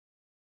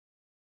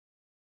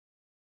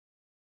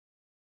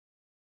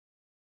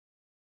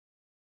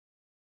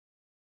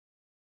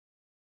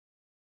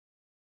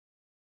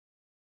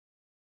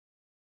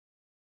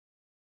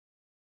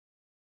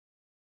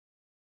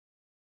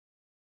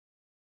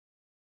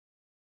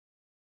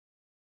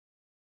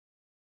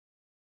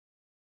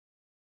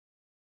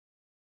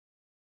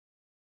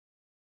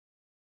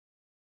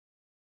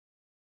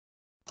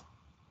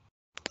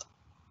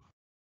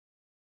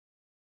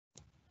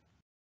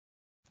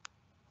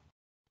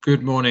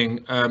Good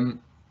morning.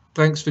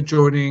 Thanks for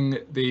joining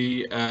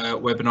the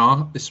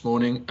webinar this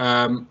morning.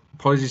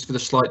 Apologies for the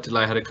slight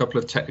delay. I had a couple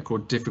of technical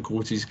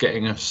difficulties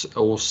getting us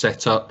all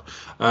set up.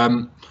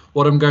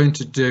 What I'm going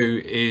to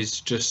do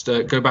is just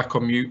go back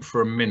on mute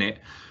for a minute,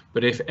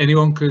 but if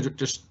anyone could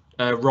just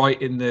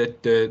write in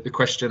the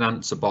question and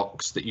answer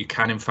box that you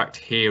can in fact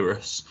hear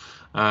us.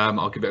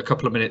 I'll give it a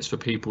couple of minutes for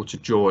people to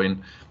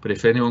join, but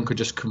if anyone could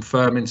just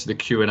confirm into the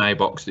Q&A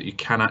box that you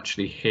can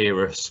actually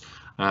hear us.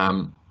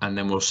 And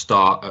then we'll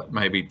start at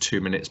maybe 2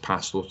 minutes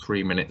past or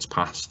 3 minutes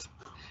past.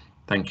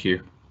 Thank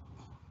you.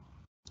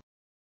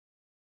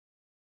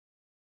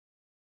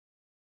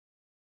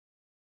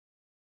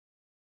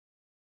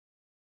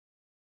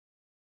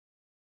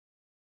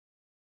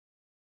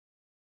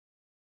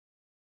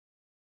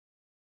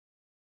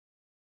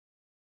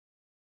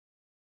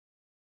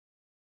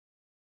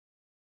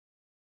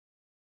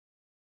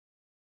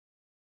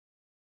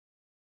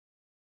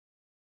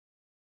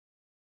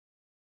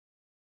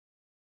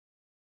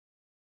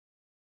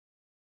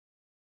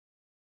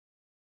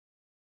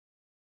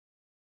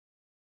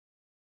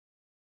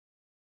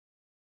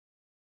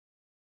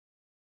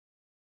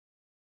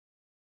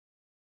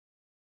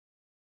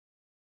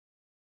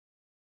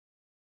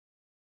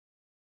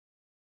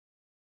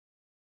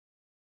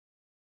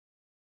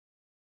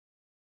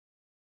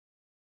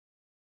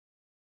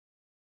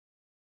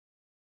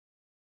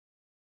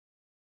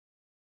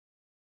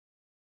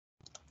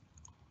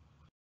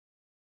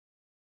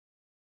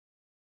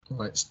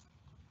 Right, it's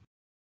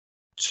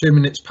 2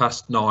 minutes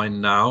past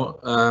 9 now.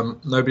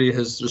 Nobody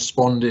has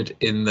responded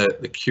in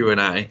the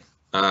Q&A.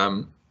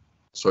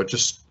 So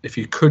just if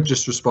you could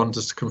just respond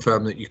just to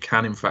confirm that you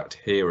can in fact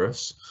hear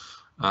us,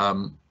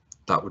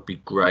 that would be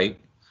great.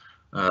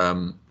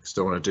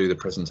 Still want to do the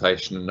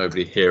presentation and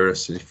nobody hear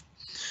us.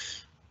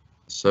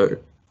 So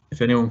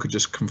if anyone could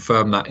just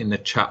confirm that in the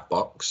chat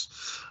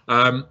box.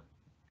 While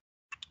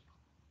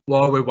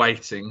we're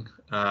waiting,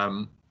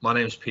 my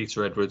name is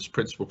Peter Edwards,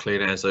 Principal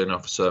Clean Air Zone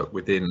Officer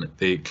within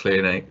the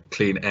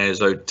Clean Air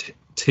Zone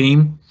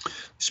team.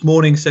 This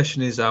morning's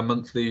session is our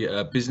monthly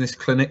business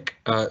clinic.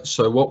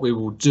 So what we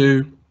will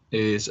do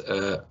is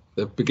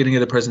the beginning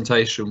of the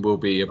presentation will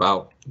be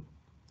about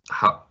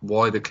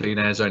why the Clean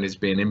Air Zone is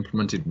being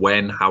implemented,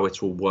 when, how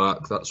it will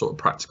work, that sort of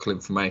practical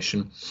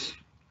information.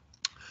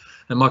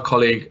 And my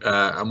colleague,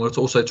 and we'll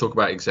also talk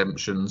about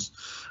exemptions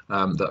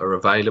that are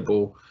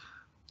available.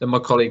 Then my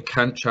colleague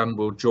Kanchan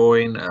will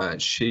join.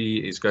 She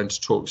is going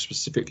to talk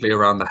specifically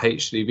around the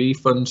HDV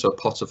fund, so a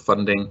pot of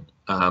funding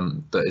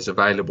that is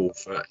available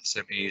for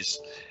SMEs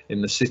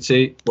in the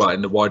city, well,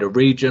 in the wider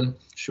region.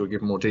 She'll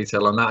give more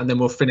detail on that, and then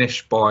we'll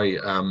finish by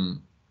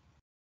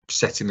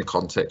setting the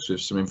context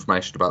with some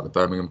information about the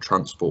Birmingham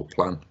Transport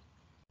Plan.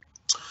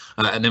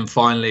 And then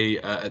finally,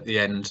 at the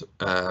end,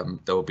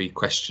 there will be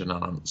question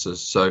and answers.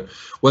 So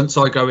once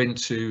I go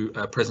into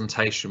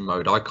presentation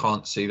mode, I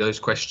can't see those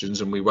questions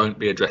and we won't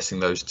be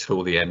addressing those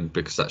till the end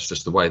because that's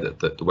just the way that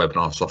the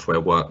webinar software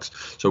works.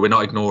 So we're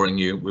not ignoring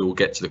you. We will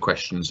get to the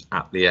questions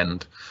at the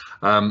end.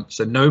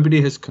 So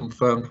nobody has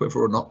confirmed whether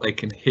or not they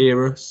can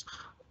hear us.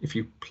 If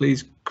you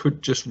please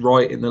could just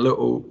write in the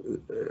little,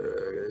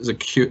 there's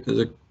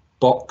a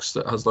box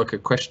that has like a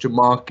question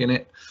mark in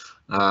it.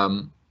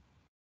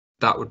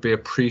 That would be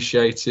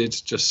appreciated,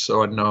 just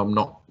so I know I'm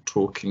not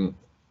talking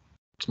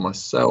to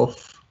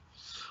myself.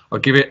 I'll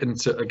give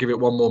it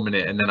one more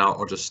minute and then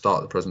I'll just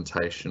start the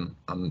presentation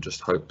and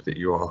just hope that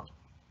you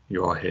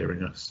are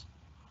hearing us.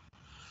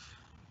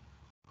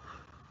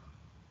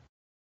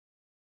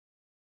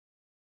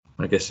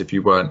 I guess if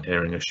you weren't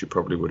hearing us, you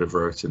probably would have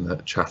wrote in the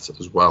chat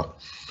as well.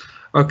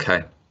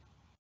 Okay.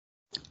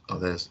 Oh,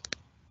 there's.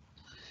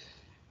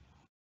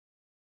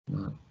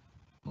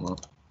 Well,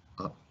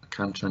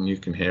 Kanchan, you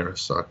can hear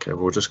us. Okay,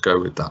 we'll just go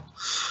with that.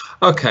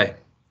 Okay,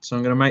 so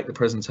I'm going to make the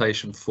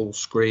presentation full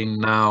screen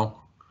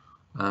now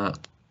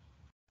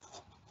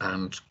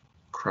and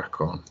crack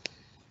on.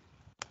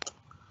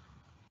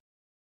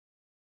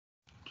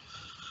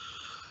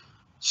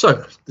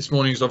 So this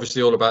morning is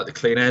obviously all about the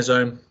Clean Air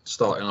Zone,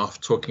 starting off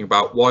talking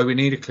about why we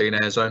need a Clean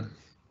Air Zone.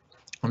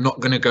 I'm not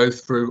going to go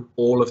through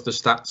all of the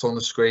stats on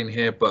the screen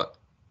here, but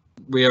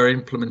we are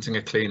implementing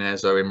a Clean Air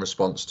Zone in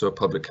response to a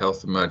public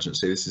health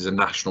emergency. This is a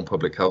national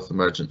public health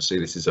emergency.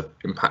 This is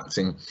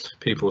impacting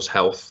people's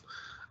health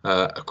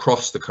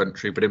across the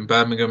country, but in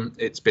Birmingham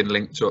it's been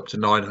linked to up to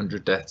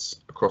 900 deaths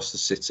across the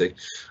city,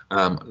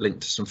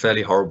 linked to some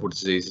fairly horrible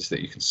diseases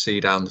that you can see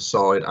down the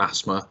side: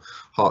 asthma,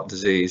 heart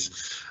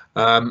disease.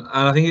 And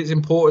I think it's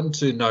important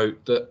to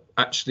note that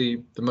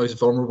actually the most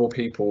vulnerable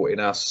people in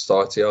our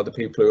society are the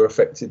people who are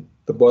affected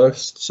the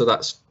worst. So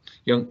that's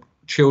young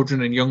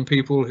children and young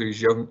people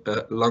whose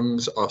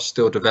lungs are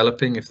still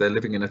developing. If they're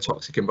living in a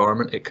toxic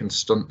environment, it can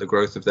stunt the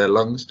growth of their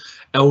lungs.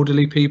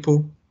 Elderly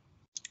people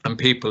and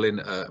people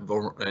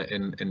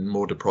in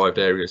more deprived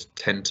areas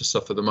tend to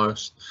suffer the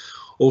most.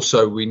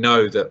 Also, we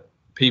know that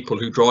people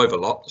who drive a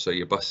lot, so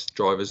your bus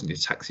drivers and your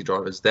taxi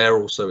drivers,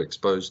 they're also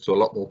exposed to a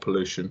lot more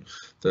pollution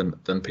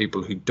than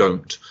people who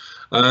don't.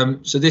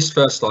 So this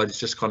first slide is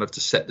just kind of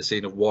to set the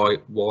scene of why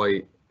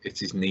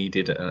it is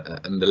needed,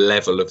 and the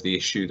level of the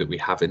issue that we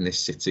have in this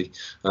city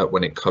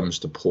when it comes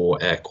to poor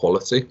air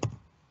quality.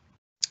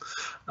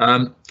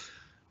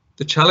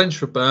 The challenge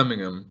for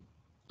Birmingham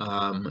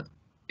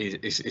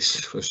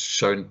is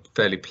shown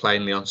fairly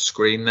plainly on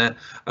screen there.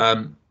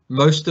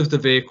 Most of the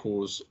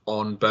vehicles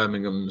on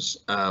Birmingham's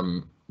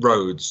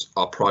roads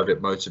are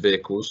private motor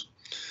vehicles,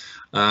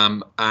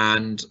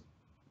 and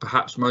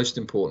perhaps most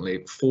importantly,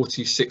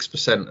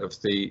 46%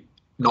 of the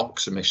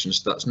NOx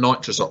emissions, that's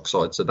nitrous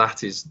oxide, so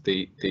that is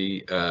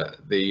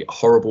the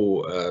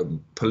horrible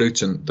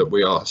pollutant that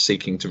we are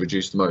seeking to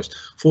reduce the most.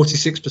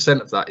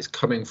 46% of that is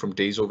coming from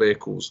diesel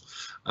vehicles,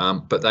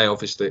 but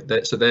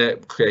they're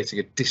creating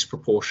a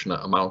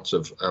disproportionate amount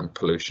of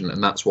pollution,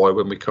 and that's why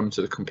when we come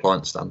to the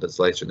compliance standards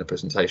later in the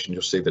presentation,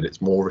 you'll see that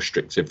it's more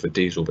restrictive for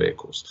diesel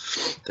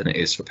vehicles than it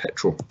is for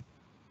petrol.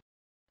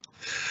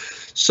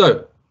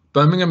 So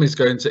Birmingham is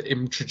going to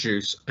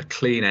introduce a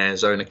clean air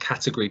zone, a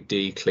category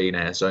D clean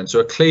air zone. So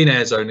a clean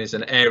air zone is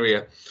an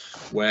area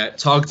where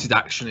targeted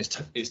action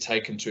is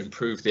taken to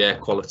improve the air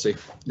quality.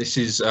 This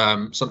is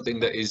something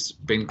that is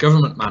been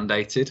government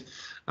mandated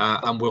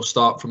and will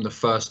start from the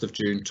 1st of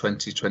June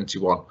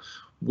 2021.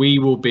 We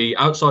will be,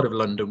 outside of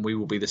London, we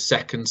will be the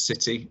second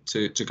city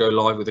to go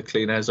live with a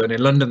clean air zone.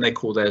 In London, they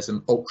call theirs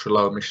an ultra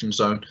low emission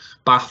zone.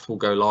 Bath will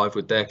go live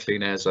with their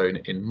clean air zone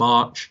in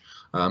March.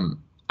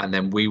 And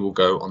then we will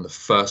go on the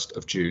 1st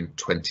of June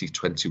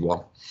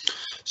 2021.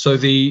 So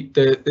the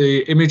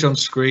image on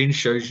screen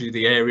shows you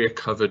the area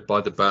covered by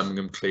the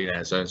Birmingham Clean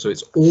Air Zone. So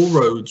it's all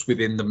roads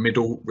within the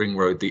middle ring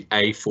road, the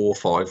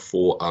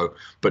A4540,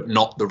 but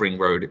not the ring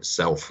road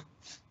itself.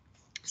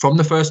 From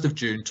the 1st of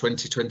June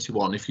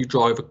 2021, if you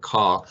drive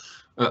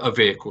a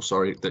vehicle,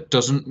 that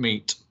doesn't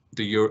meet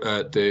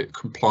the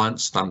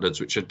compliance standards,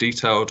 which are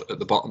detailed at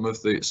the bottom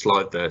of the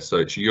slide there. So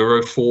it's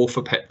Euro 4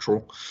 for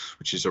petrol,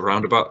 which is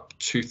around about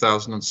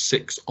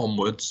 2006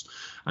 onwards,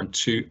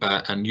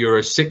 and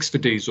Euro 6 for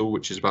diesel,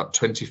 which is about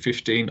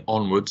 2015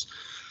 onwards.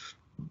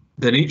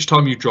 Then each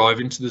time you drive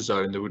into the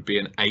zone, there would be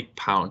an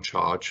 £8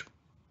 charge.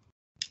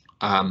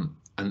 And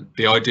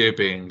the idea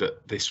being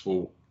that this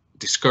will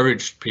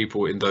discourage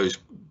people in those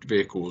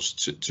vehicles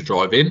to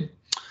drive in,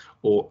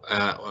 or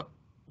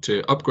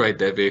to upgrade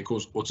their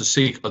vehicles, or to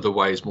seek other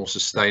ways, more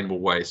sustainable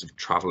ways of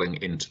travelling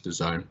into the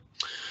zone.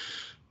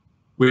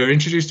 We're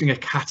introducing a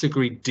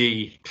category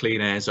D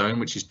clean air zone,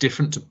 which is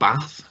different to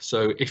Bath.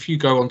 So if you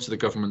go onto the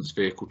government's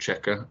vehicle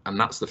checker, and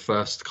that's the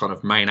first kind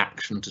of main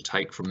action to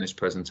take from this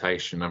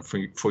presentation and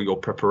for your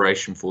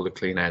preparation for the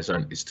clean air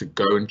zone, is to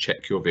go and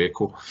check your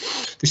vehicle.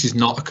 This is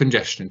not a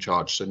congestion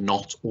charge, so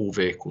not all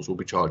vehicles will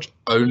be charged,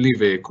 only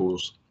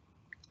vehicles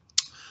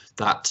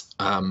that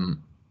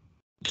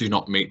do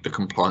not meet the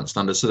compliance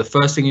standards. So the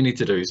first thing you need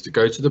to do is to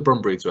go to the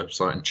Brumbreeds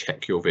website and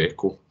check your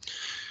vehicle.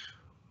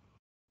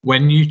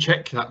 When you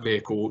check that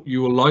vehicle,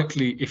 you will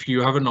likely, if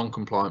you have a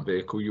non-compliant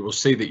vehicle, you will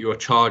see that you are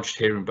charged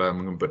here in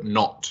Birmingham, but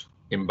not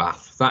in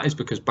Bath. That is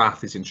because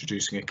Bath is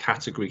introducing a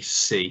category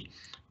C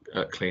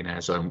clean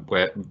air zone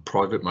where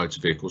private motor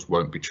vehicles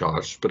won't be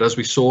charged. But as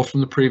we saw from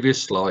the previous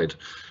slide,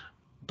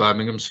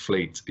 Birmingham's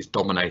fleet is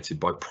dominated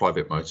by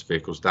private motor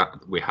vehicles. That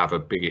we have a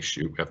big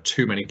issue. We have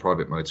too many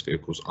private motor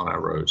vehicles on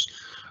our roads.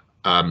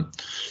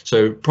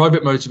 So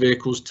private motor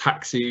vehicles,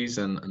 taxis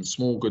and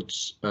small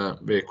goods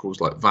vehicles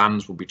like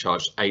vans will be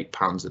charged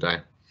 £8 a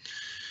day.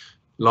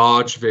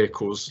 Large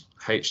vehicles,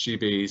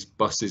 HGVs,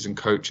 buses and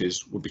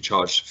coaches will be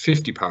charged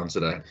 £50 a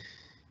day.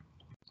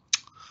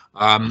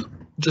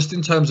 Just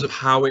in terms of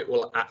how it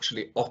will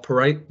actually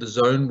operate, the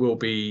zone will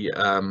be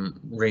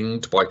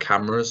ringed by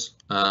cameras.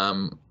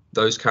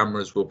 Those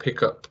cameras will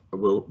pick up,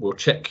 will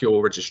check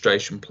your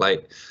registration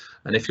plate,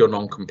 and if you're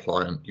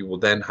non-compliant, you will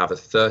then have a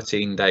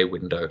 13-day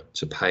window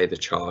to pay the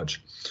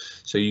charge.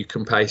 So you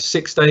can pay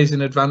 6 days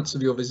in advance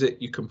of your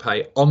visit, you can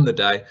pay on the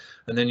day,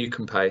 and then you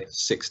can pay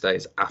 6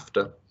 days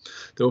after.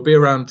 There will be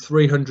around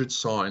 300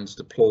 signs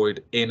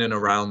deployed in and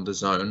around the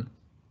zone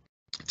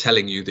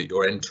telling you that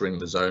you're entering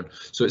the zone.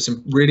 So it's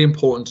really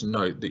important to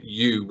note that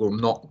you will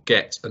not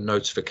get a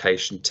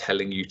notification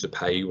telling you to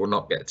pay. You will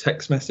not get a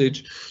text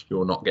message, you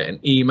will not get an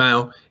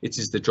email. It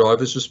is the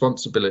driver's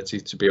responsibility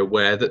to be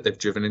aware that they've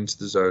driven into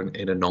the zone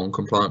in a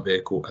non-compliant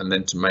vehicle and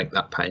then to make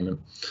that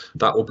payment.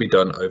 That will be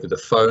done over the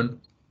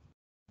phone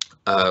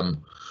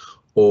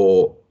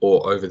or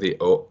over the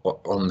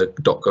on the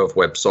 .gov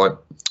website.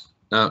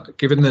 Now,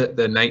 given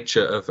the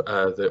nature of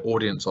the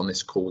audience on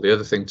this call, the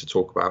other thing to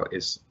talk about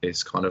is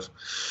kind of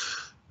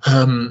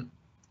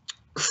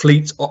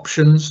fleet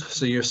options.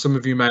 So some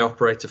of you may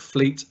operate a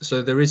fleet.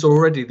 So there is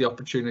already the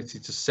opportunity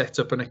to set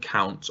up an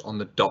account on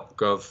the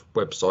 .gov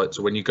website.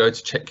 So when you go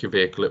to check your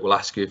vehicle, it will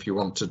ask you if you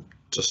want to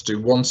just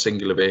do one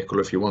singular vehicle,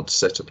 or if you want to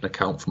set up an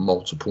account for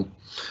multiple.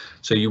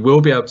 So you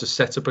will be able to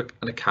set up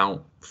an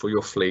account for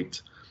your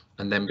fleet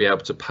and then be able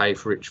to pay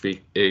for each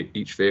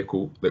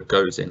vehicle that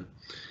goes in.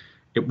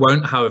 It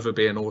won't, however,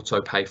 be an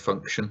auto pay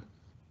function.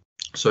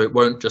 So it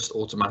won't just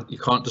automatically,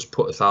 you can't just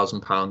put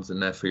 £1,000 in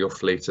there for your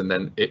fleet and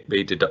then it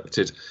be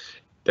deducted.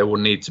 There will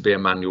need to be a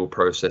manual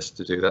process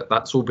to do that.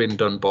 That's all been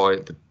done by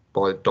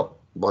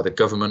by the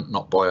government,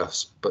 not by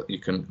us, but you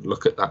can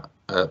look at that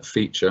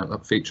feature.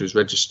 That feature is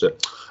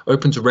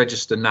open to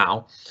register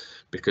now,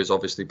 because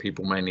obviously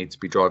people may need to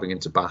be driving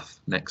into Bath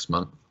next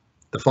month.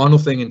 The final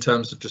thing in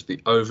terms of just the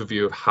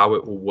overview of how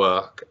it will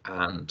work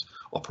and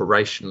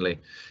operationally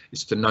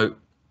is to note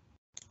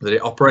that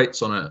it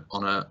operates on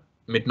a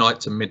midnight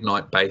to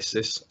midnight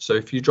basis. So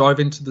if you drive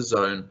into the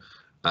zone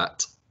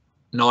at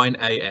 9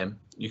 AM,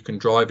 you can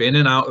drive in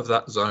and out of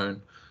that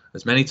zone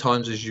as many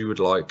times as you would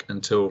like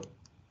until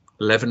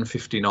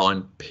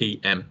 11:59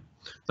 PM.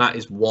 That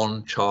is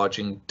one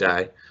charging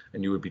day,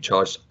 and you would be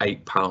charged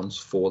 £8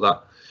 for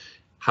that.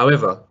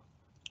 However,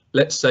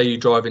 let's say you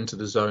drive into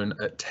the zone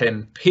at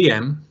 10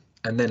 PM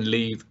and then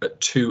leave at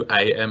 2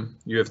 AM.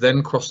 You have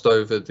then crossed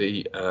over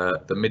the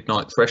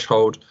midnight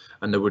threshold,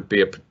 and there would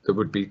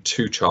be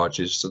two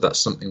charges. So that's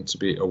something to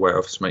be aware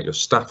of, to make your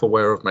staff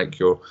aware of, make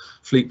your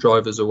fleet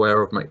drivers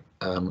aware of,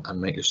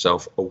 and make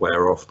yourself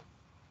aware of.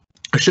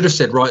 I should have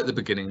said right at the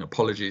beginning,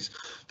 apologies,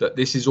 that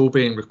this is all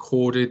being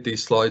recorded.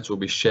 These slides will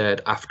be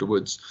shared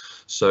afterwards,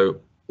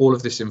 so all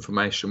of this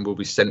information will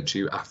be sent to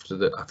you after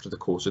the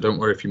call. So don't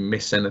worry if you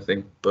miss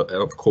anything, but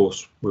of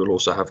course we'll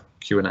also have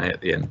Q&A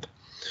at the end.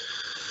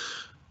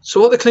 So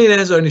what the Clean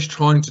Air Zone is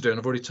trying to do, and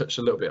I've already touched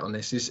a little bit on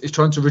this, is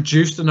trying to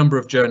reduce the number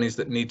of journeys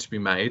that need to be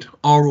made.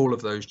 Are all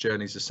of those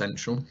journeys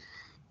essential?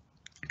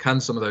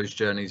 Can some of those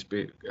journeys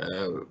be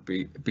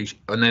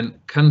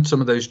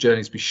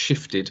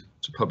shifted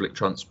to public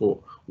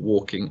transport,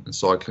 walking and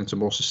cycling, to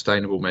more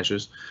sustainable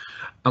measures?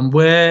 And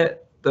where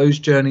those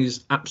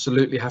journeys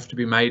absolutely have to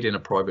be made in a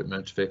private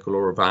motor vehicle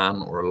or a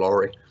van or a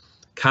lorry,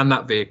 can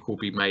that vehicle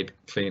be made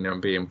cleaner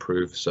and be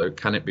improved? So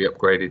can it be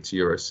upgraded to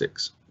Euro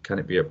 6? Can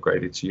it be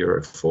upgraded to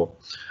Euro 4?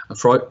 And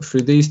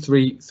through these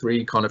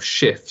three kind of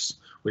shifts,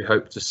 we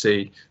hope to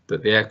see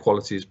that the air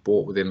quality is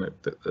brought within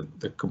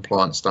the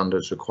compliance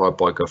standards required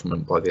by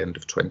government by the end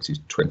of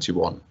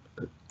 2021.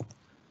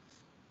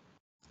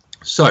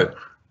 So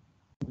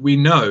we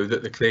know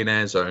that the Clean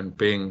Air Zone,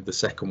 being the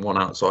second one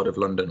outside of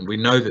London, we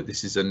know that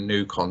this is a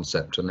new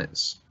concept, and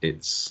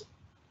it's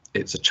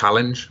a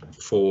challenge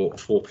for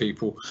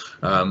people,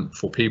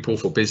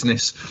 for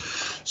business.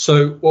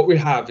 So what we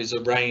have is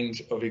a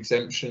range of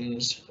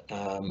exemptions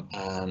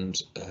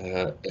and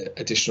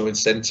additional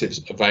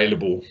incentives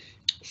available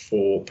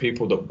for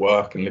people that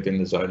work and live in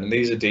the zone, and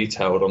these are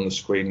detailed on the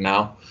screen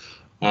now.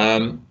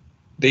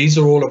 These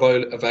are all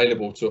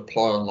available to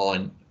apply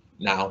online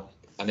now,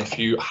 and if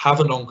you have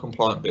a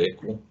non-compliant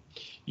vehicle,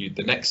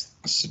 the next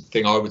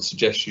thing I would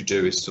suggest you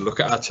do is to look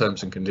at our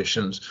terms and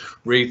conditions,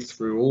 read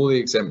through all the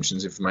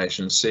exemptions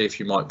information, see if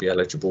you might be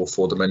eligible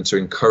for them, and to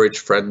encourage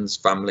friends,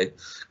 family,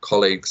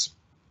 colleagues,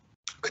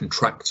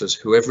 contractors,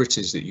 whoever it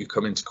is that you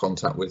come into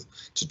contact with,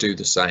 to do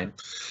the same.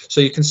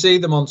 So you can see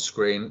them on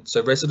screen.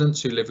 So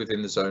residents who live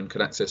within the zone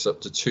can access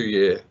up to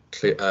 2-year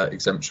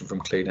exemption from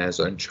Clean Air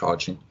Zone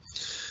charging.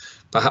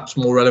 Perhaps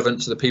more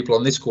relevant to the people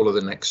on this call are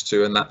the next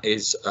two, and that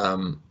is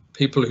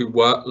people who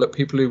work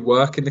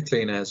in the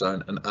Clean Air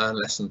Zone and earn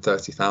less than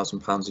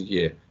 £30,000 a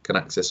year can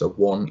access a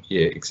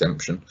 1-year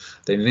exemption.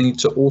 They need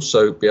to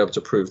also be able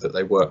to prove that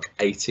they work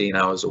 18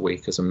 hours a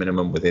week as a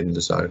minimum within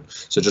the zone.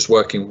 So just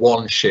working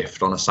one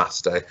shift on a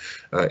Saturday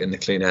in the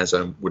Clean Air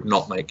Zone would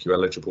not make you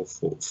eligible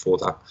for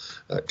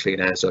that Clean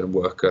Air Zone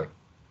worker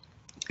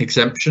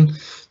exemption.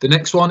 The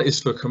next one is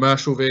for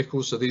commercial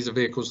vehicles. So these are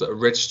vehicles that are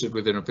registered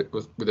with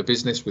a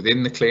business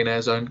within the Clean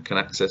Air Zone can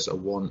access a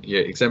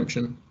 1-year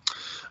exemption.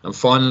 And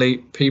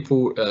finally,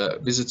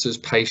 visitors,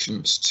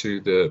 patients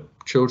to the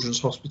Children's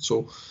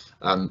Hospital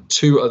and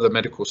 2 other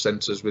medical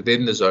centres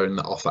within the zone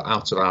that offer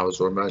out of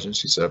hours or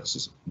emergency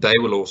services, they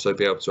will also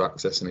be able to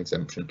access an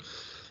exemption.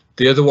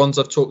 The other ones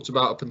I've talked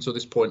about up until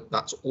this point,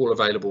 that's all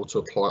available to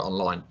apply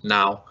online.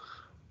 Now,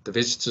 the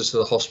visitors to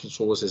the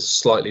hospitals is a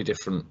slightly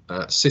different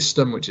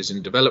system, which is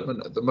in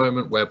development at the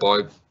moment,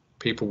 whereby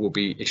people will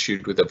be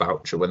issued with a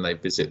voucher when they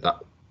visit that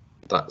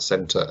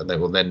centre, and they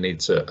will then need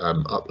to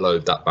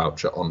upload that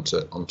voucher onto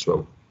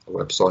a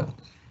website.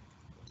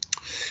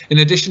 In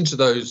addition to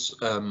those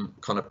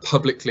kind of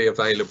publicly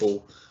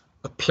available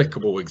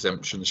applicable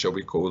exemptions, shall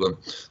we call them,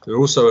 there are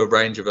also a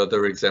range of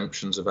other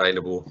exemptions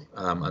available,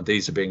 and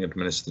these are being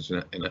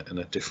administered in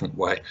a different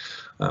way.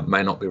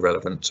 May not be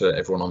relevant to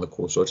everyone on the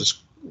call, so I'll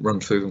just run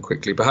through them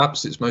quickly.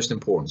 Perhaps it's most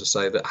important to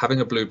say that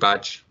having a blue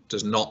badge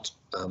does not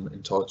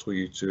entitle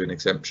you to an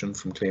exemption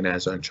from Clean Air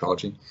Zone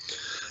charging.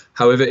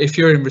 However, if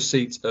you're in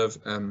receipt of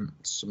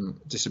some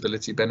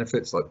disability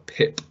benefits like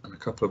PIP and a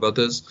couple of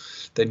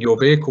others, then your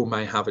vehicle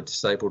may have a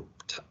disabled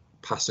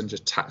passenger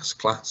tax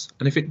class.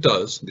 And if it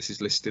does, this is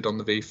listed on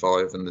the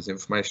V5, and there's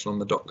information on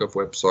the .gov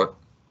website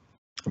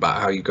about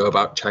how you go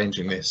about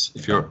changing this.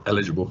 If you're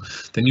eligible,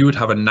 then you would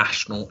have a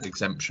national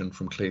exemption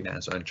from Clean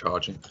Air Zone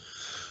charging.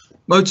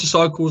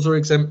 Motorcycles are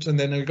exempt, and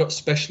then we've got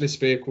specialist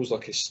vehicles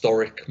like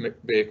historic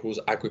vehicles,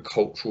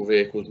 agricultural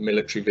vehicles,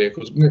 military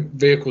vehicles,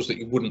 vehicles that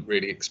you wouldn't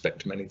really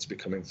expect many to be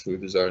coming through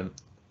the zone.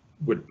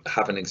 would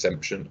have an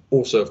exemption.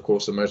 Also, of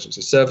course,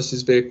 emergency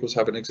services vehicles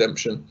have an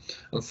exemption.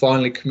 And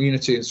finally,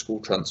 community and school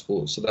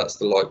transport. So that's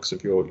the likes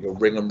of your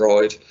ring and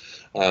ride,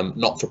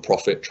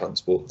 not-for-profit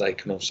transport. They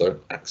can also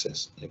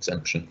access an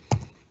exemption.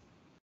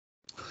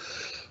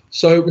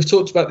 So we've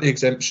talked about the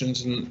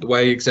exemptions, and the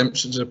way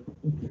exemptions are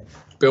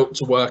built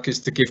to work is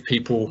to give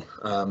people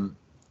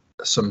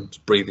some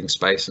breathing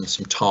space and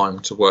some time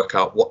to work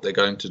out what they're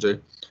going to do.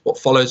 What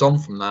follows on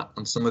from that,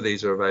 and some of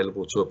these are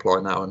available to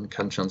apply now, and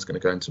Kanchan's going to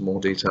go into more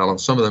detail on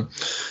some of them,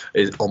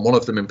 is on one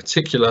of them in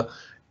particular,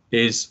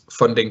 is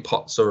funding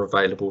pots are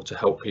available to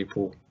help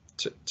people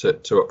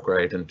to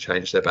upgrade and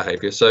change their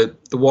behaviour. So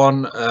the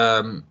one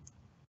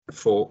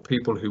for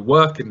people who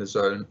work in the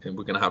zone, and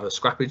we're going to have a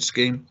scrappage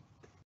scheme,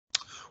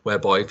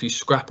 whereby if you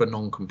scrap a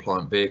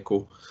non-compliant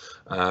vehicle,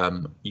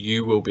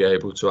 you will be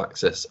able to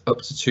access up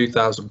to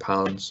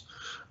 £2,000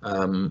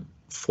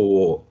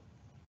 for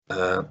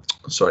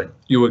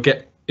you will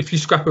get, if you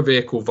scrap a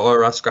vehicle via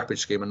our scrappage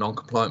scheme, a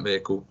non-compliant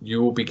vehicle,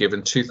 you will be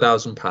given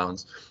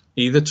 £2,000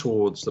 either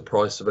towards the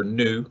price of a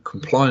new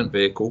compliant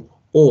vehicle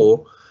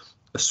or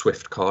a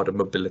Swift card and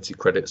mobility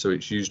credit, so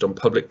it's used on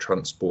public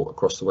transport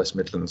across the West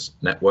Midlands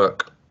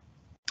network.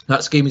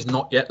 That scheme is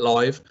not yet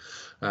live.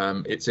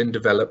 It's in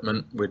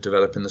development. We're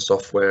developing the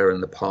software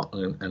and the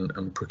partner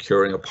and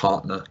procuring a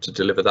partner to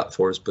deliver that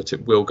for us, but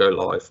it will go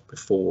live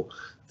before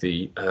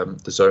the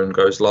zone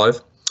goes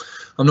live.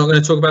 I'm not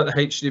going to talk about the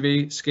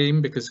HGV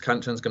scheme because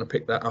Kanchan's going to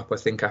pick that up, I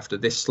think, after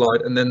this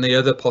slide. And then the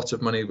other pot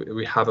of money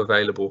we have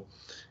available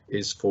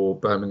is for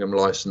Birmingham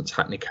licensed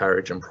Hackney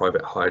carriage and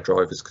private hire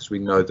drivers, because we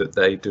know that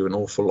they do an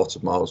awful lot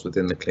of miles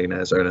within the Clean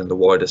Air Zone and the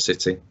wider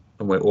city.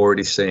 And we're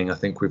already seeing, I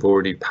think we've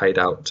already paid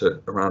out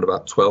to around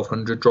about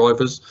 1,200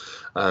 drivers.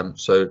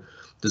 So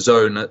the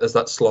zone, as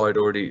that slide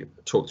already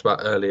talked about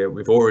earlier,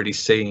 we've already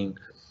seen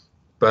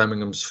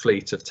Birmingham's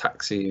fleet of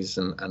taxis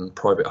and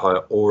private hire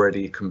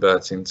already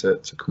converting to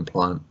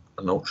compliant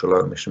and ultra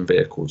low emission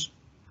vehicles.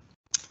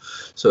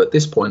 So at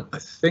this point, I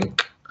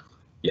think,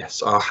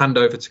 yes, I'll hand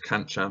over to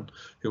Kanchan,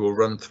 who will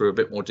run through a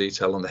bit more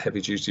detail on the heavy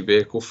duty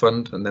vehicle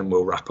fund, and then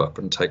we'll wrap up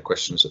and take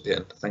questions at the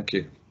end. Thank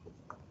you.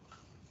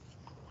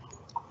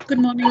 Good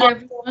morning,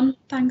 everyone.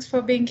 Thanks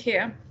for being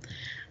here.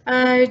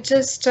 I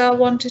just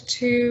wanted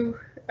to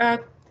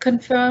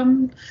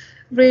confirm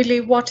really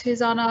what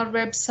is on our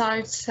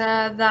website,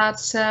 that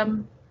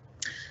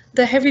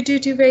the heavy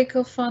duty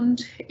vehicle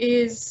fund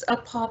is a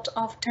pot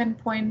of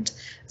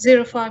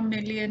 10.05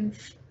 million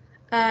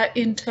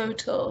in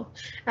total,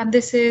 and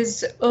this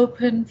is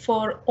open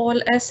for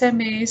all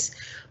SMEs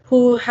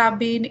who have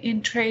been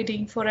in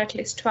trading for at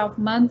least 12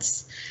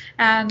 months,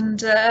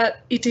 and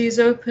it is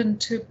open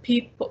to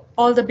people,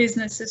 all the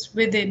businesses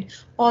within,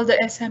 all the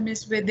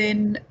SMEs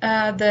within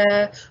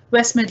the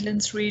West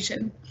Midlands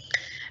region.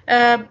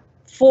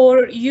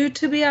 For you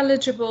to be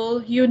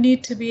eligible, you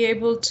need to be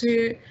able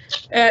to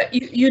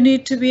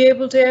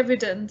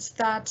evidence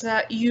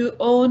that you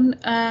own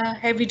a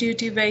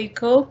heavy-duty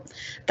vehicle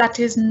that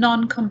is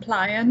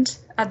non-compliant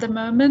at the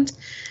moment,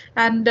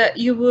 and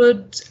you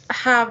would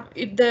have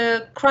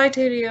the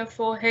criteria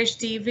for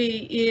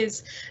HDV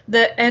is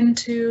the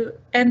N2,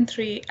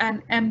 N3,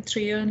 and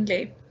M3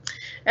 only.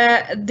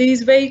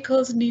 These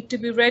vehicles need to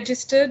be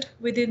registered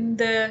within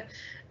the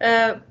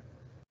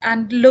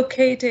and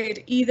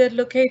either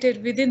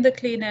located within the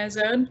Clean Air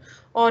Zone,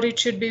 or it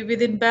should be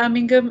within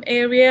Birmingham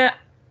area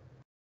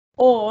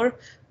or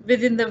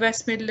within the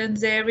West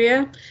Midlands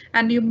area,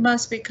 and you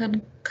must be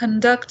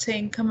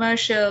conducting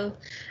commercial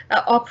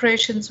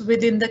operations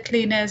within the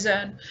Clean Air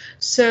Zone.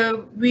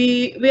 So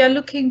we are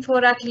looking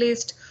for at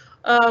least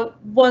at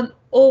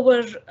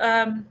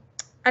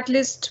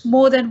least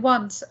more than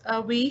once a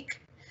week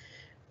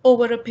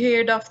over a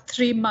period of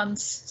 3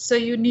 months. So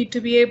you need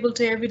to be able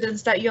to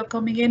evidence that you're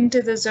coming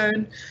into the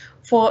zone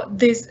for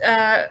this.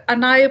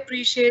 And I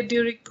appreciate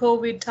during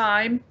COVID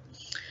time,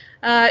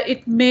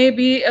 it may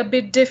be a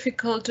bit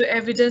difficult to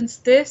evidence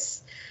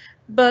this,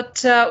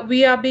 but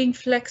we are being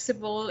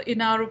flexible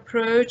in our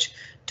approach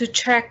to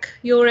check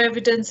your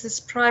evidences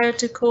prior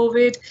to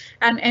COVID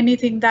and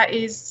anything that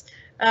is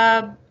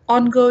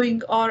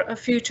ongoing or a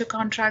future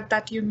contract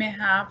that you may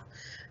have,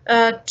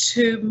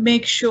 to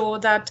make sure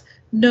that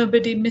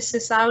nobody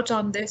misses out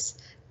on this.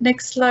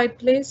 Next slide,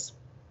 please.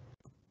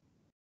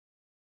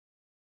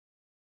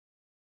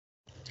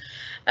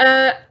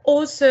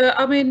 Also,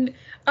 I mean,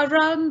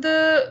 around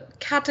the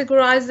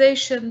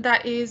categorization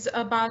that is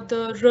about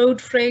the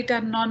road freight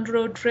and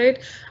non-road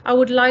freight, I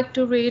would like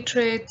to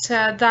reiterate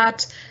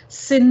that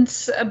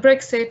since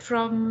Brexit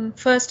from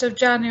 1st of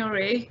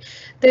January,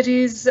 there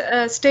is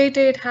state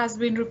aid has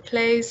been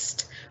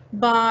replaced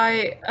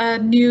by a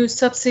new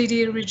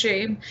subsidy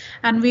regime,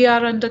 and we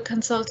are under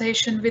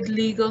consultation with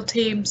legal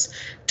teams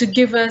to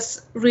give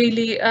us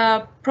really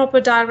proper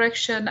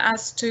direction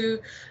as to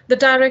the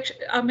direction,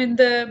 I mean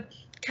the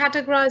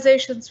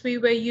categorizations we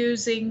were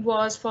using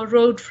was for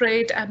road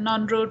freight and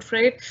non-road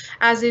freight,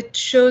 as it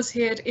shows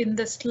here in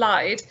the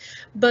slide.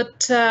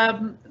 But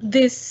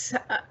this,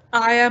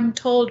 I am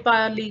told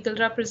by a legal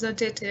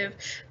representative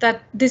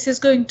that this is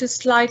going to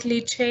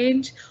slightly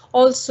change.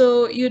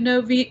 Also, you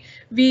know, we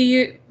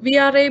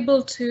are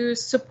able to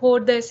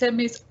support the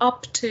SMEs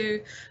up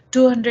to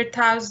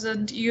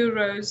 200,000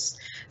 euros.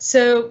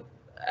 So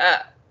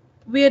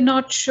we are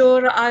not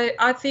sure.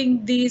 I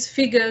think these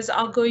figures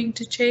are going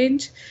to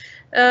change.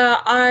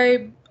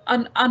 I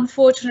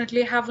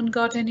unfortunately haven't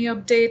got any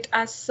update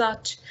as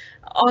such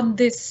on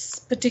this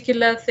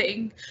particular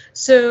thing.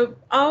 So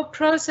our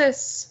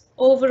process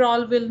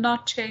overall will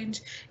not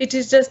change. It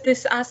is just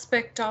this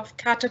aspect of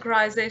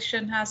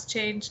categorization has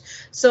changed.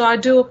 So I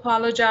do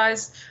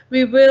apologize.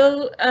 We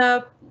will,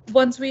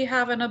 once we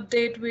have an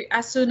update,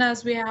 as soon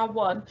as we have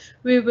one,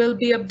 we will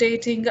be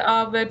updating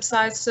our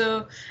website.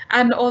 So,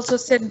 and also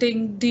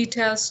sending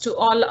details to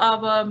all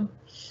our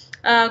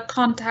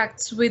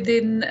contacts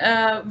within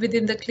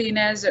the Clean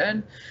Air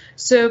Zone.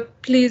 So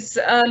please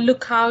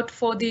look out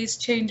for these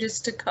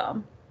changes to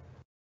come.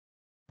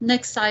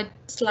 Next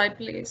slide,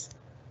 please.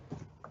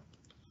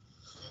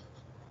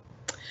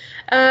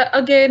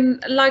 Again,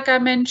 like I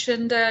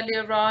mentioned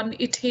earlier on,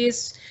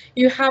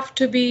 you have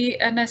to be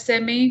an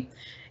SME,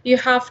 you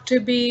have to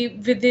be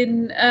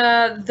within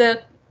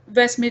the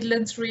West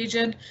Midlands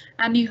region,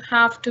 and you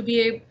have to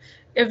be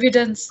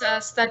evidence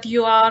that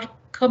you are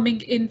coming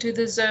into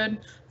the zone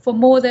for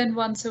more than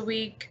once a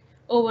week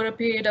over a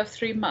period of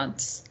 3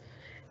 months.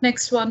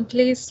 Next one,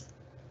 please.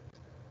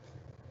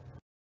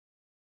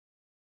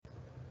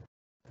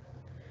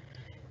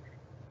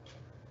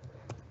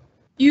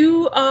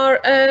 You are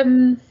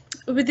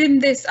within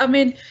this, I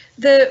mean,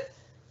 the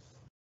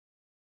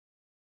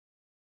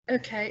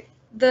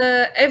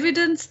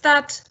evidence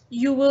that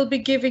you will be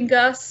giving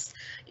us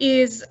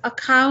is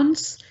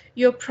accounts,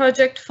 your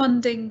project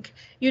funding.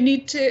 You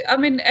need to, I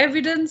mean,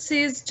 evidence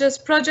is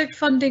just project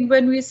funding.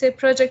 When we say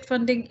project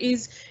funding,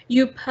 is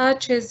you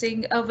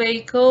purchasing a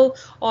vehicle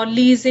or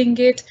leasing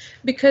it,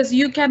 because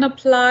you can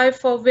apply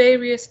for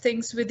various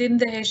things within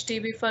the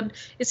HDB fund.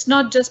 It's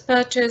not just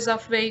purchase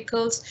of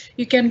vehicles.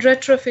 You can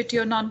retrofit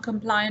your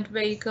non-compliant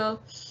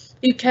vehicle.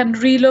 You can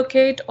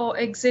relocate or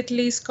exit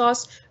lease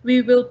costs.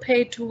 We will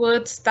pay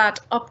towards that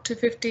up to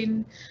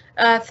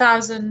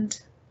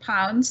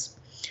 £15,000.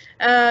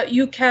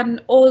 You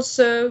can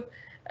also,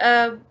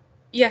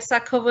 yes, I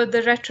covered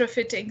the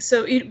retrofitting.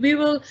 So we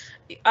will,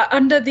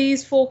 under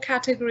these 4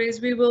 categories,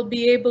 we will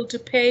be able to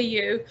pay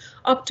you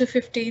up to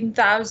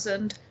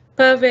 15,000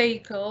 per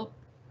vehicle.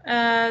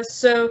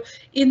 So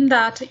in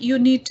that, you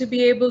need to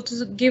be able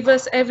to give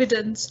us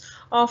evidence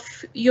of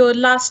your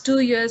last 2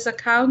 years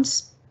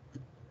accounts.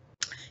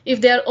 If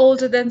they are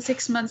older than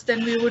 6 months,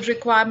 then we would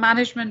require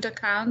management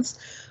accounts.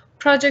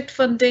 Project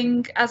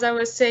funding, as I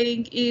was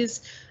saying,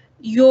 is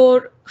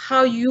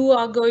how you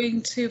are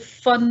going to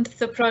fund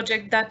the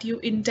project that you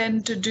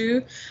intend to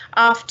do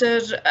after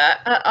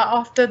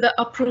the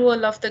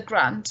approval of the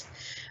grant.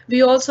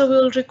 We also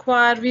will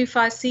require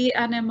V5C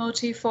and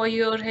MOT for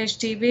your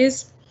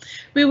HDBs.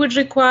 We would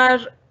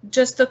require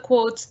just the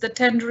quotes, the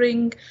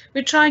tendering.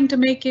 We're trying to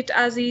make it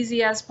as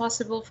easy as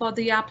possible for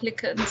the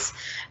applicants,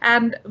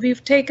 and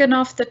we've taken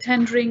off the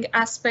tendering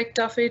aspect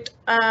of it.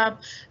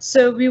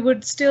 So we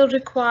would still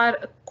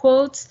require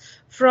quotes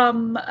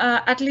from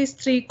at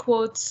least 3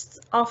 quotes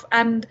of,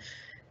 and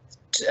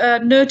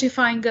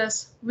notifying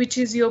us which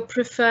is your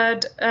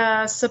preferred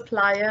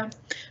supplier.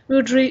 We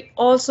would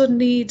also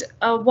need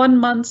a 1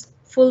 month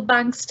full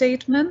bank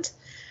statement,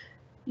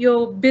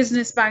 your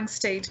business bank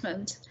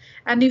statement.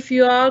 And if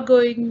you are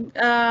going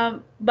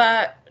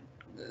by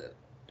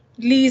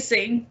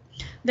leasing,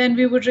 then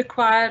we would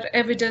require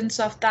evidence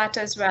of that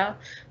as well.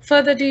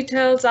 Further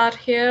details are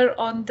here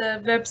on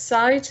the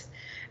website.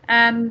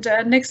 And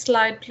next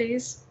slide,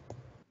 please.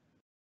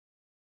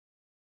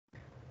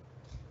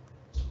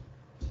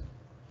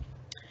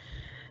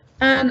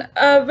 And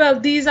well,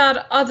 these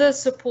are other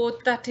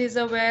support that is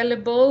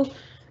available,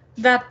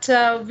 that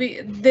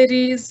there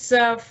is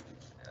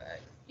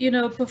you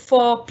know,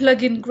 for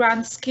plug-in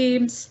grant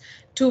schemes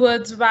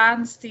towards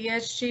vans, the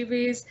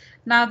HGVs.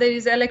 Now there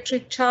is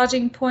electric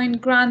charging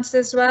point grants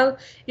as well.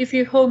 If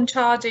you home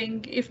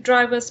charging, if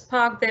drivers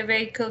park their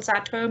vehicles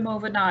at home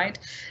overnight,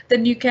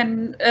 then you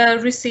can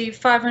receive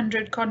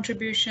 500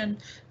 contribution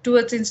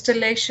towards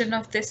installation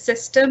of this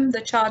system,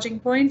 the charging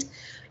point.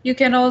 You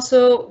can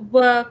also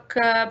work,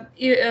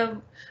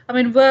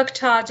 work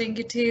charging,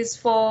 it is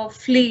for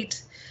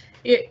fleet.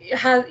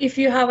 If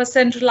you have a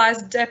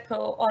centralized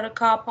depot or a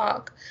car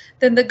park,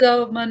 then the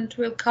government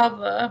will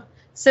cover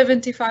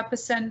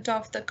 75%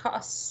 of the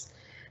costs,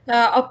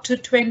 up to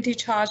 20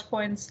 charge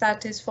points,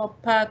 that is for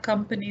per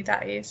company,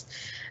 that is.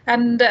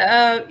 And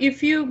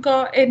if you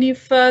got any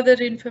further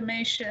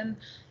information,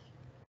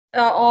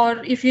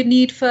 or if you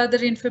need further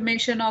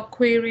information or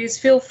queries,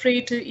 feel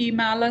free to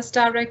email us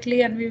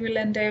directly, and we will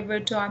endeavor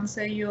to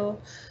answer your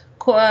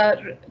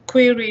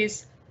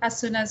queries as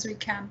soon as we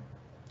can.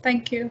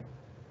 Thank you.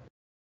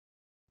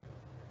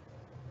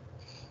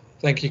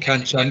 Thank you,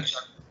 Kanchan.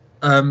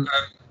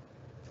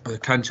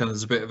 Kanchan,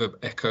 there's a bit of an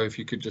echo. If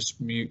you could just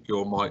mute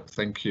your mic,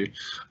 thank you.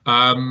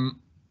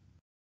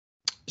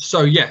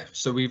 So yeah,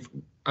 so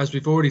as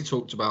we've already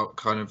talked about,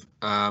 kind of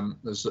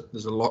there's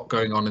a lot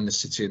going on in the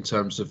city in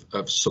terms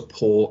of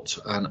support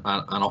and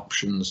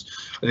options.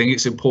 I think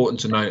it's important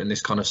to note, and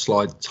this kind of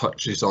slide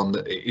touches on,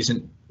 that it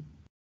isn't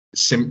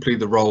simply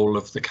the role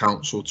of the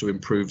council to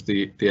improve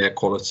the air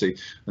quality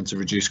and to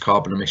reduce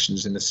carbon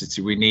emissions in the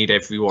city. We need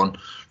everyone,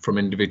 from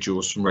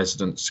individuals, from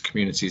residents,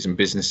 communities and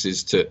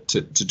businesses, to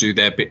do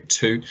their bit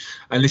too.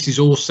 And this is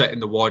all set in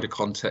the wider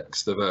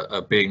context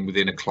of being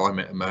within a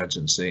climate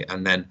emergency,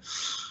 and then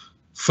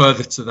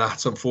further to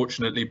that,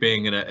 unfortunately,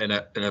 being in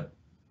a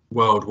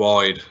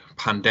worldwide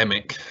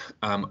pandemic,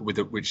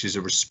 which is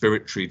a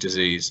respiratory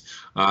disease.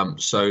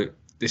 So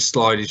this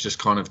slide is just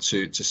kind of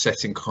to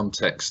set in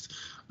context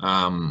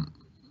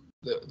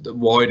the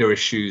wider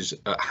issues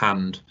at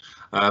hand,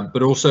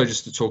 but also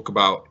just to talk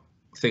about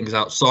things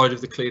outside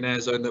of the clean air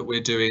zone that we're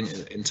doing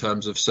in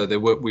terms of, so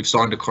we've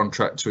signed a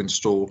contract to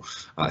install,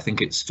 I think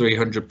it's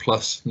 300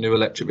 plus new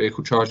electric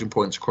vehicle charging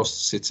points across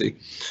the city.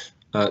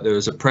 There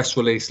was a press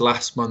release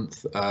last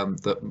month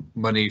that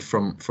money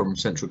from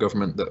central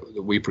government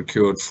that we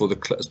procured for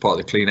as part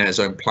of the Clean Air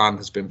Zone plan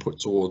has been put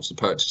towards the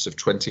purchase of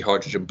 20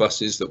 hydrogen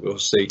buses that we'll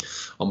see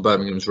on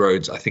Birmingham's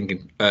roads, I think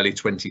in early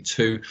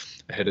 22,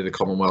 ahead of the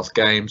Commonwealth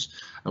Games.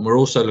 And we're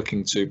also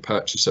looking to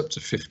purchase up to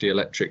 50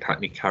 electric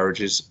hackney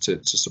carriages to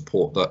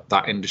support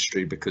that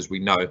industry, because we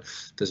know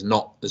there's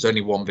only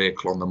one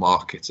vehicle on the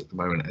market at the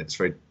moment.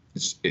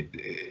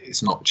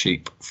 It's not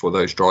cheap for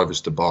those drivers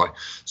to buy.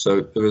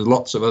 So there are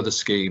lots of other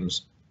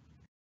schemes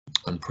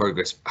and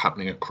progress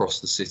happening across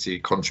the city,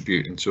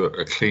 contributing to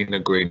a cleaner,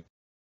 green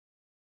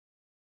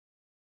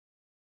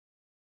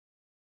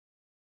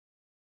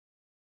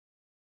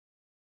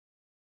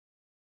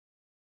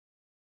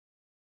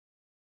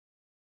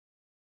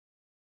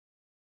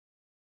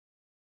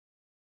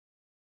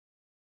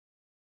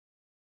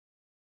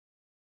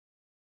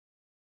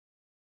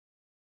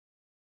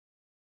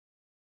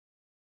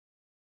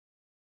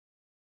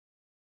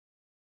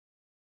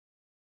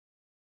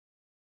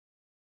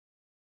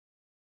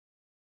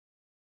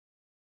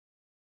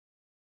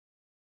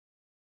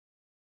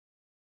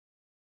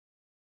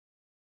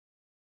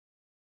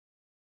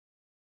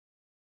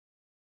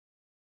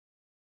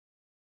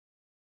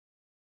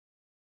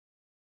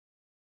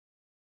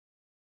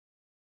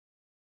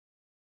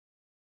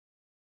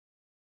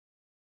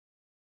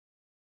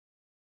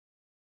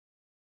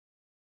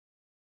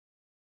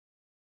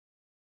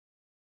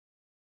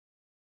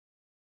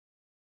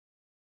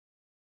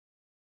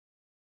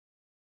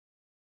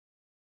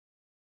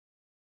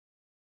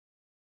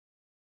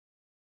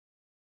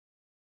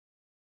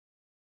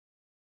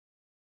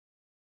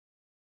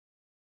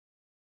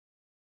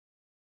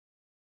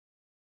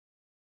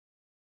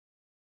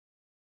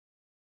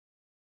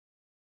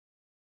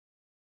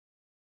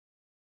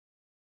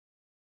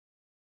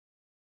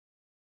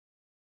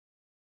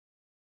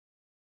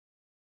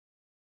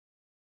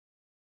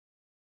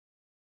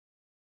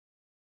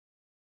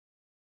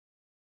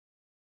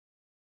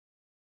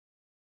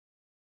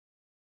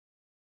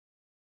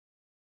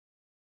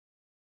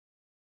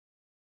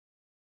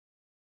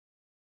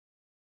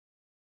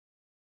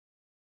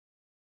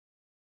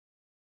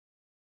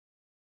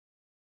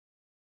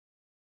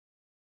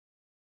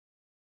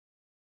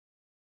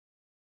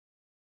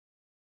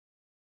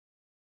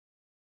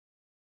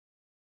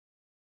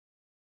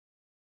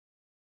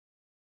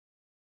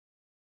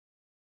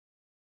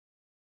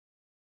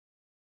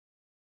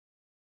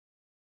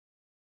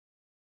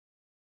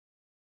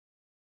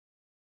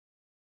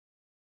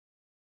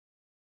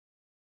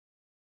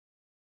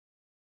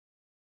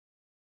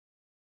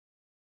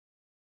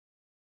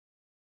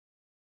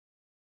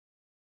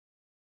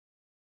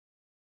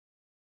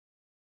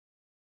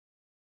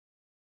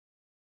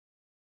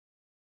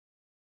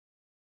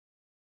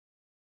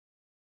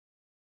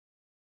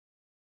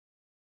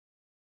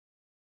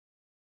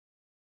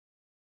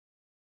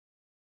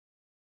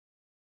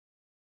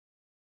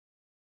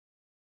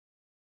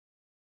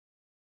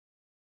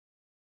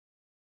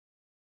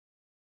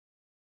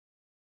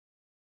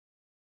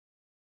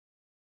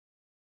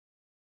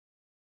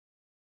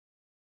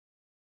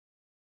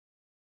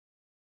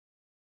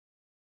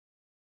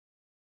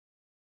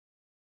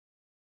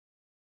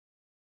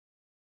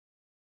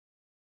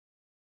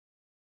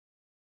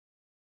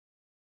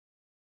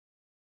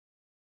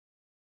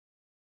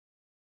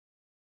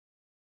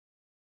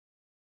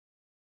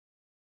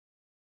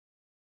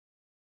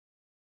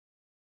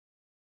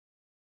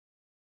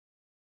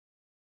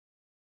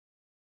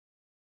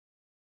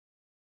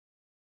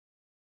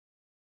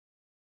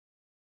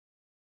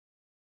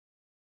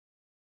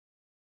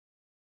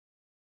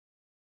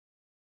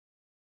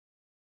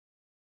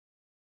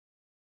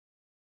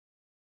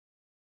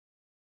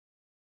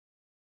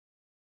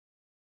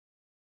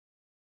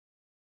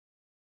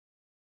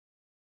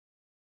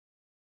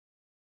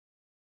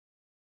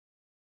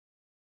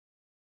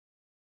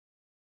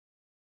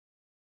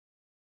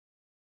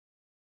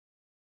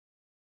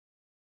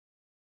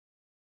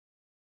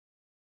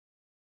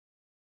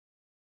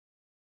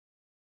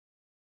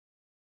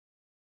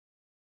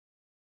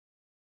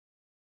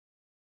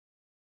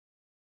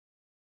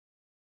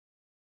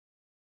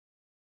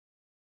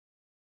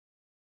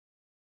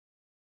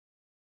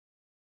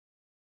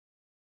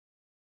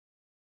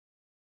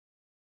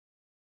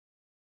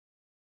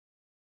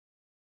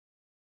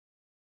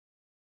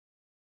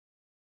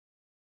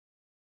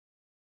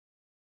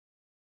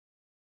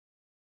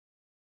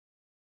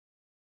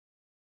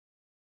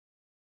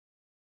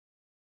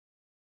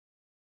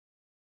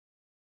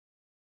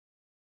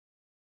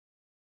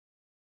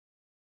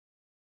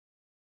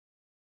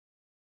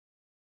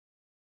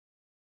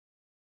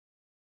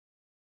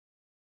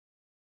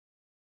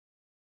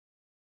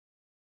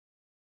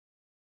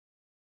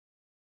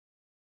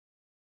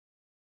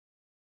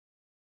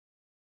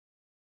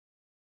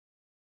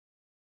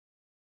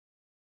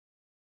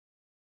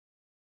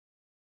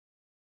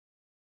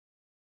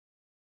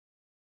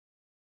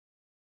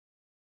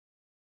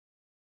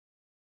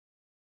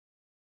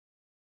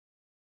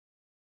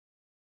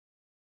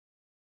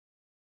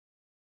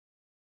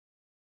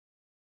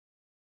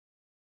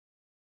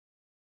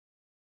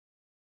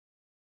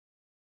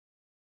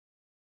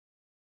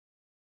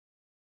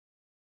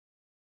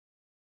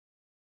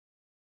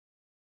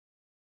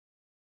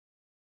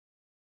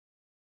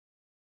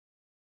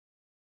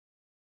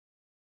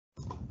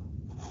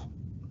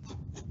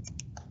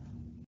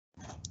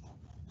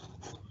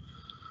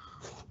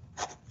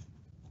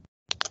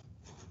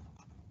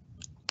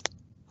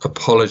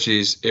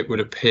Apologies, it would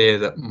appear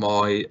that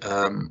my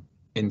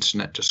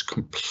internet just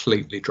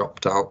completely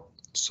dropped out.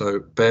 So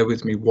bear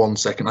with me 1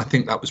 second. I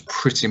think that was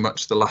pretty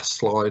much the last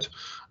slide,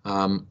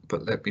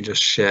 but let me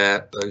just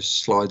share those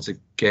slides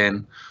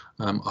again.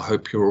 I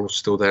hope you're all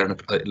still there,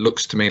 and it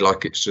looks to me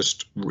like it's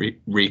just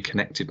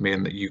reconnected me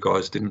and that you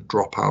guys didn't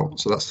drop out.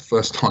 So that's the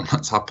first time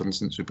that's happened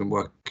since we've been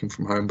working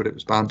from home, but it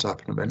was bound to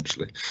happen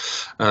eventually.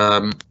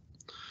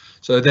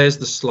 So there's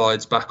the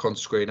slides back on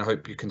screen. I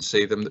hope you can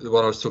see them.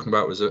 What I was talking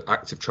about was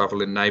active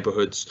travel in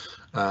neighbourhoods.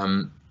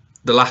 The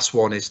last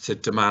one is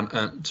to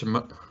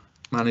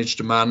manage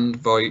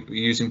demand by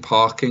using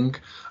parking.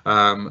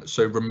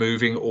 So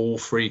removing all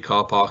free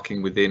car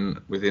parking within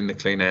the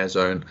clean air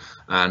zone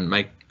and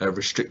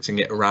restricting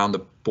it around the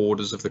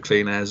borders of the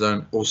clean air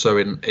zone. Also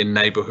in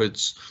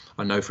neighbourhoods,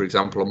 I know, for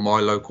example, on my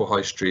local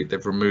high street,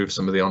 they've removed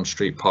some of the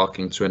on-street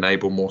parking to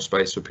enable more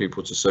space for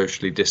people to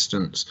socially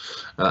distance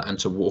and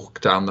to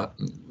walk down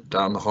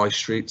the high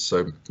street.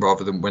 So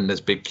rather than when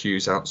there's big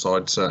queues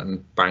outside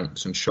certain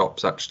banks and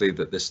shops, actually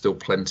that there's still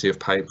plenty of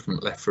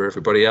pavement left for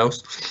everybody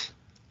else.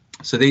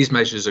 So these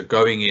measures are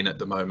going in at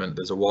the moment.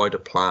 There's a wider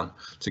plan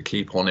to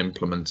keep on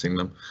implementing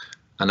them,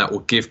 and that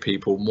will give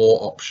people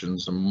more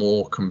options and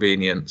more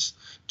convenience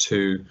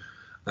to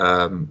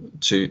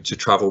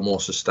travel more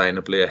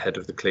sustainably ahead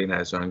of the clean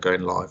air zone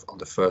going live on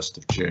the 1st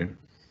of June.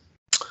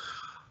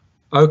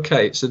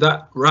 Okay, so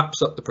that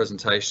wraps up the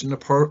presentation.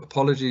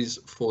 Apologies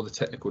for the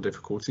technical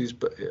difficulties,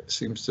 but it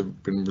seems to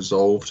have been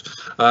resolved.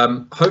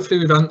 Hopefully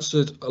we've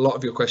answered a lot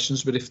of your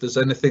questions, but if there's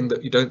anything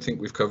that you don't think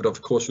we've covered,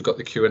 of course, we've got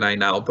the Q&A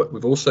now, but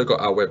we've also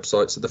got our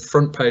website. So the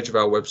front page of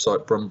our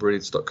website,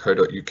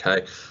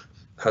 brumbreathes.co.uk,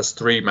 has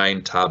 3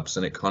 main tabs,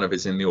 and it kind of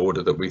is in the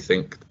order that we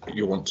think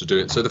you want to do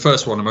it. So the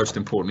first one, and most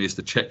importantly, is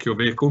to check your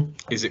vehicle.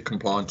 Is it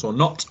compliant or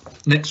not?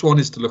 Next one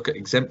is to look at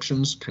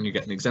exemptions. Can you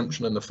get an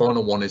exemption? And the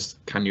final one is,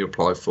 can you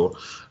apply for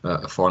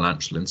a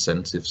financial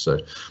incentive? So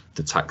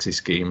the taxi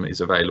scheme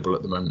is available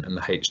at the moment, and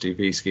the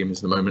HDV scheme is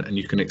at the moment, and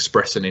you can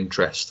express an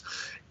interest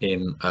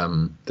in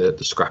the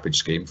scrappage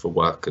scheme for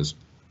workers.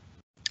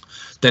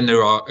 Then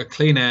there are a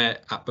clean air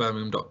at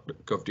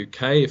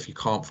birmingham.gov.uk if you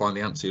can't find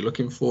the answer you're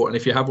looking for. And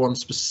if you have one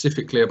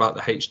specifically about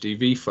the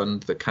HDV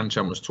fund that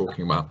Kanchan was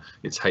talking about,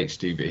 it's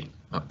HDV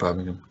at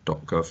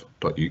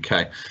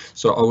birmingham.gov.uk.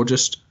 So I will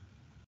just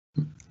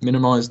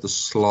minimize the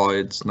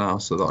slides now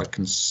so that I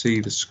can see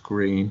the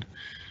screen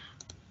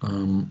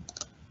and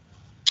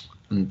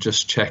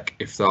just check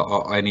if there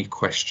are any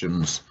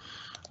questions.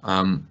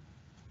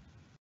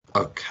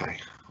 Okay,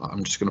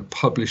 I'm just going to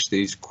publish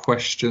these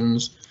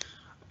questions.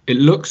 It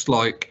looks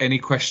like any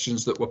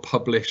questions that were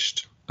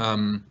published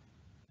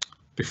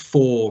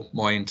before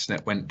my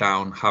internet went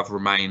down have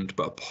remained,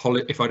 but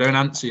if I don't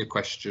answer your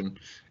question,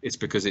 it's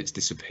because it's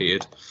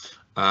disappeared.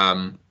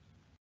 So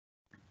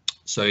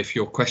if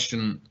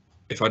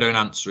I don't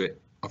answer it,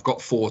 I've got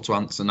 4 to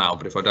answer now,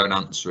 but if I don't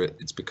answer it,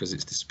 it's because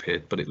it's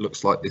disappeared. But it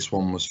looks like this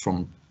one was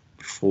from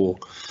before.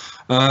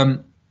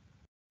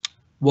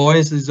 Why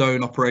is the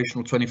zone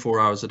operational 24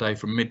 hours a day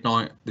from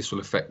midnight? This will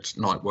affect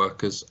night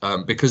workers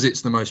because it's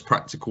the most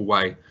practical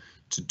way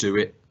to do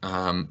it.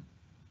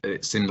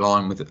 It's in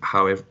line with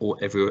how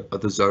every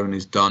other zone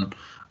is done,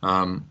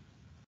 and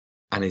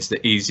it's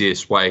the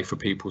easiest way for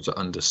people to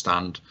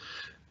understand,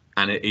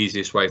 and the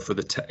easiest way for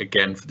the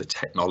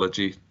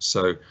technology.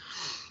 So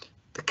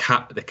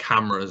the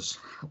cameras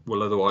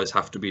will otherwise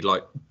have to be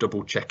like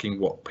double checking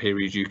what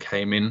period you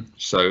came in.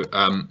 So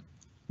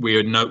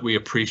we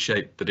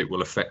appreciate that it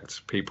will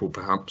affect people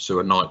perhaps who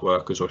are night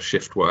workers or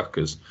shift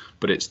workers,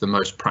 but it's the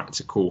most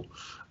practical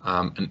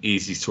and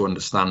easy to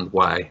understand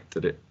way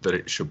that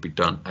it should be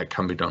done. It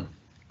can be done.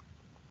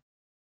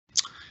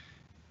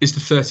 Is the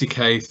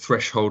 30k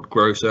threshold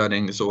gross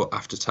earnings or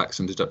after tax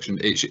and deduction?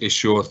 It's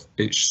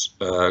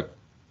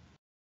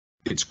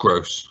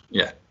gross.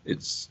 Yeah,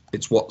 it's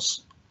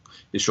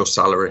your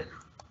salary.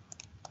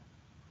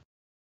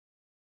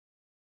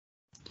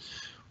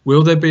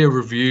 Will there be a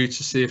review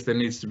to see if there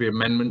needs to be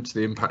amendment to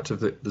the impact of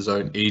the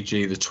zone,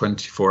 e.g. the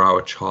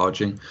 24-hour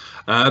charging?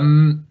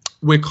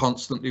 We're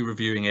constantly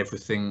reviewing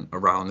everything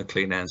around the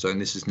clean air zone.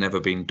 This has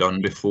never been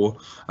done before.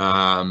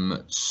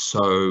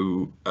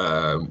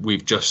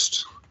 We've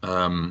just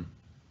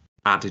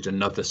added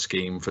another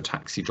scheme for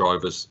taxi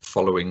drivers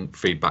following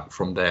feedback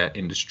from their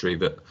industry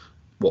that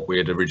what we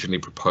had originally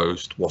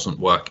proposed wasn't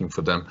working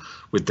for them.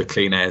 With the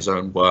clean air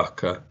zone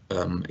worker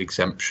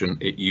exemption,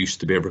 it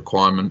used to be a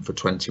requirement for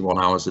 21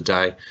 hours a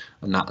day,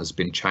 and that has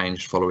been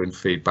changed following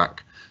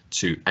feedback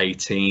to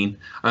 18.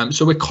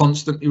 So we're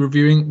constantly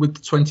reviewing. With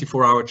the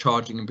 24-hour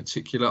charging in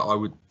particular, I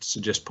would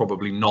suggest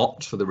probably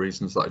not, for the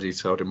reasons that I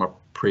detailed in my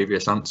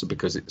previous answer,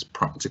 because it's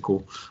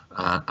practical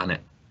and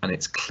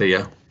it's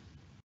clear.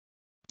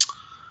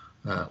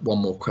 One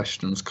more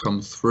question's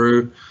come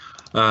through.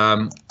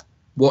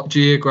 What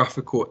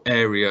geographical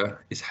area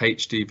is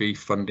HDV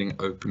funding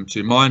open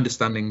to? My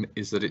understanding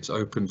is that it's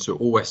open to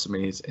all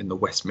SMEs in the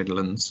West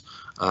Midlands.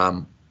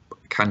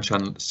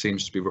 Kanchan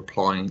seems to be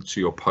replying to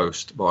your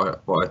post via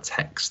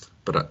text,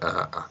 but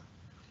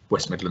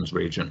West Midlands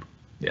region.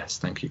 Yes,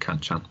 thank you,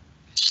 Kanchan.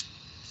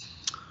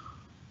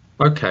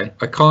 Okay,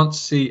 I can't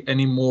see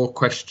any more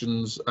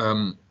questions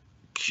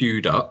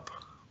queued up,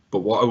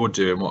 but what I will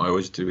do, and what I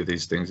always do with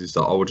these things, is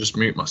that I will just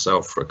mute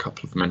myself for a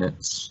couple of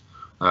minutes,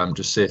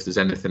 just see if there's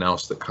anything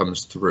else that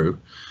comes through.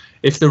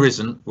 If there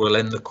isn't, we'll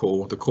end the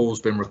call. The call's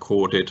been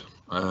recorded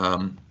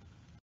and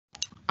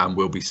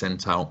will be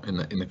sent out in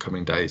the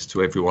coming days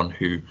to everyone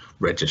who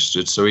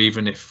registered. So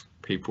even if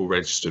people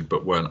registered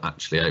but weren't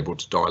actually able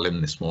to dial in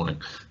this morning,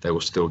 they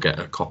will still get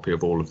a copy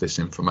of all of this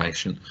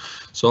information.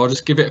 So I'll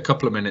just give it a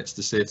couple of minutes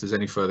to see if there's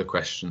any further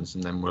questions,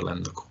 and then we'll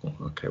end the call.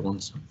 Okay, one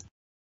second.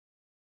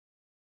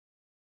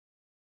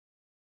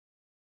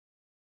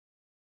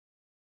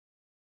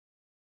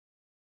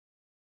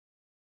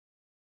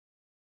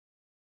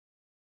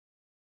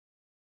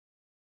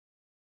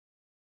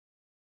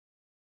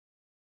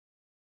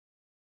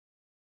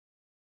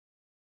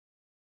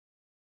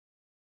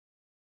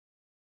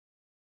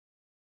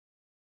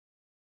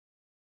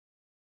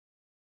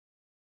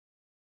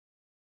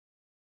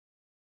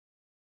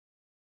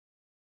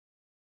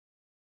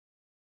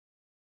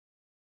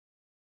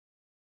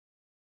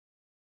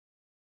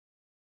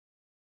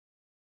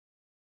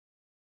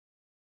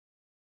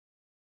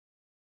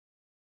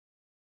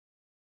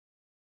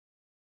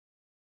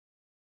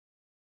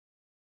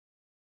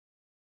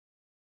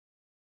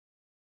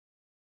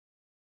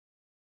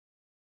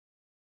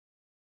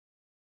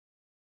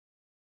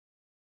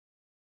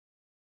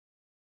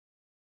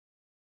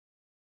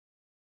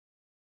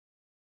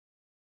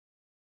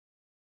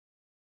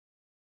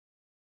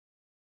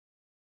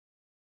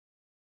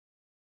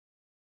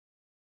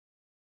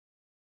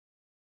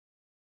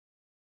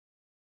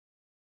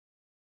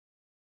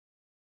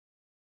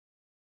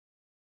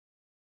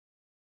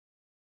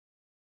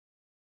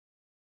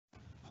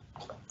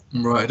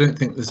 Right, I don't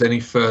think there's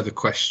any further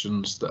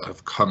questions that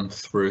have come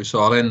through, so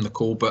I'll end the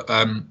call. But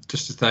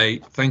just to say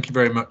thank you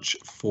very much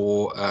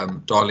for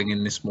dialing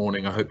in this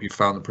morning. I hope you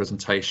found the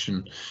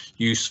presentation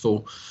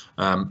useful.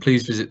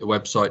 Please visit the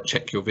website,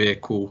 check your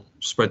vehicle,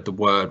 spread the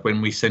word.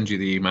 When we send you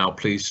the email,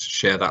 please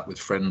share that with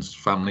friends,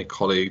 family,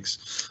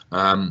 colleagues.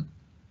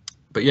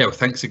 But yeah,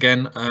 thanks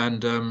again,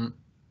 and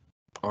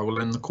I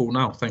will end the call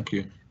now. Thank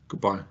you.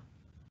 Goodbye.